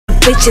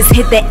bitches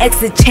hit the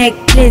exit check,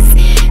 please.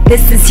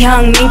 This is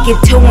young Minky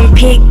doing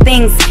big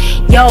things.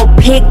 Yo,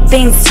 big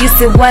things, you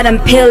see what I'm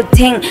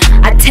building.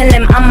 I tell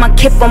him I'ma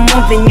keep on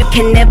moving, you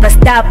can never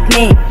stop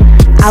me.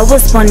 I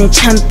was born a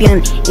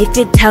champion, if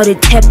you tell the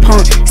tap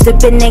on.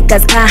 Stupid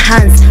niggas got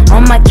hands,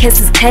 all my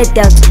cases tied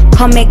out.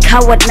 Call me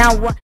coward now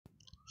what?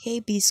 Hey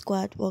B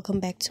Squad, welcome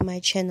back to my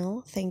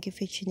channel. Thank you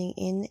for tuning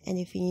in, and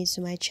if you're new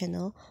to my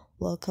channel,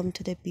 welcome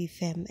to the B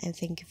Fam and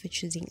thank you for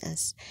choosing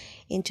us.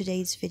 In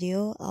today's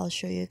video, I'll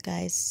show you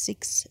guys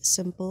 6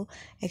 simple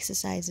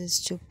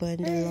exercises to burn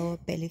the lower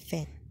belly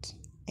fat.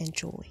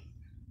 Enjoy.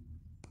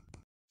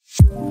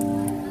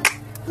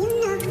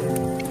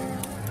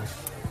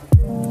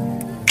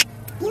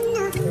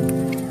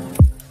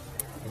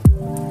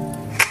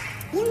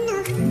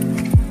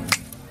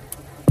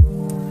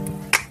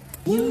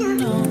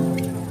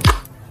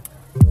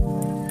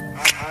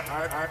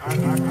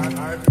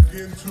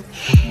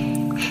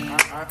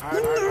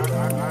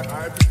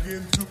 I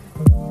begin to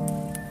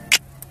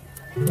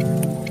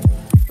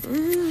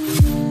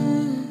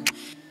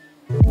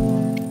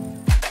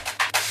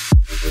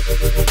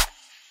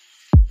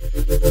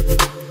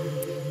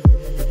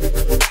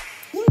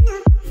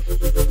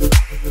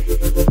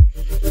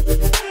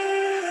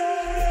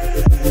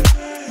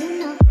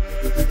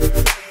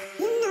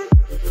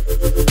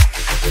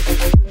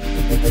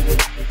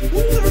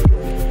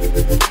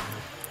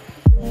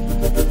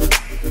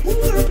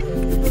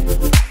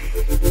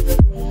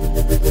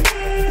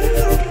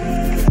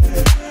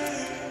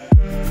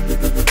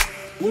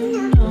You know.